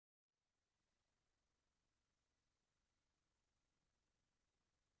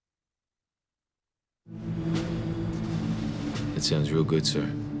That sounds real good, sir.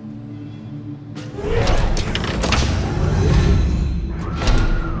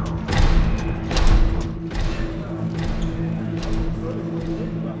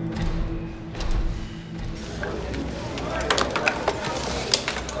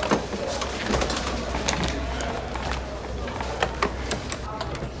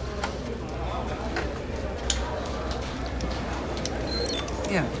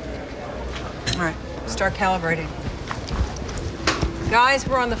 Yeah. All right, start calibrating. Guys,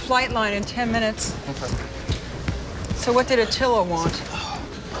 we're on the flight line in 10 minutes. Okay. So what did Attila want?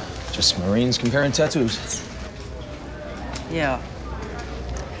 Just Marines comparing tattoos. Yeah.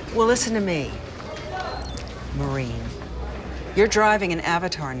 Well, listen to me, Marine. You're driving an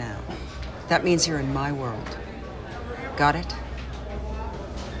Avatar now. That means you're in my world. Got it?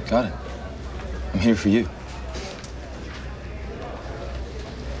 Got it. I'm here for you.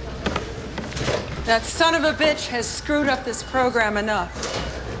 That son of a bitch has screwed up this program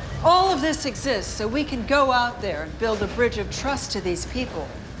enough. All of this exists so we can go out there and build a bridge of trust to these people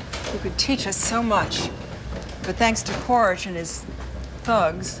who could teach us so much. But thanks to Quaritch and his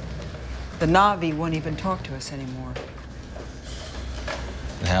thugs, the Na'vi won't even talk to us anymore.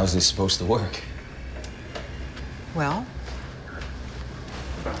 And how's this supposed to work? Well,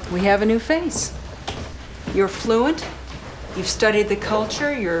 we have a new face. You're fluent, you've studied the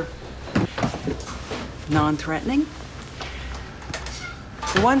culture, you're non-threatening.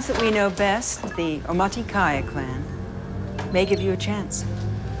 The ones that we know best, the Omaticaya clan, may give you a chance.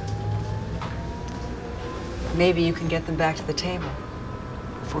 Maybe you can get them back to the table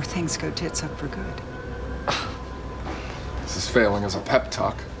before things go tits up for good. This is failing as a pep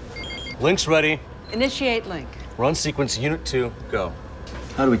talk. Link's ready. Initiate link. Run sequence Unit 2, go.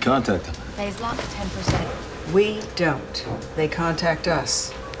 How do we contact them? Phase lock 10%. We don't. They contact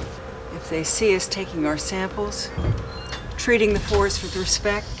us. If they see us taking our samples, treating the forest with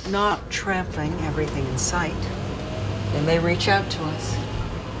respect, not trampling everything in sight, they may reach out to us.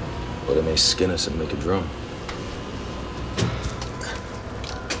 Or they may skin us and make a drum.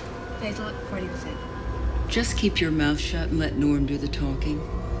 Phase lock 40%. Just keep your mouth shut and let Norm do the talking.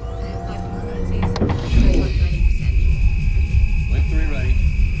 I have 5 more analyses. Phase lock 90%. Link 3 ready.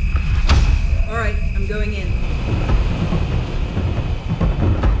 All right, I'm going in.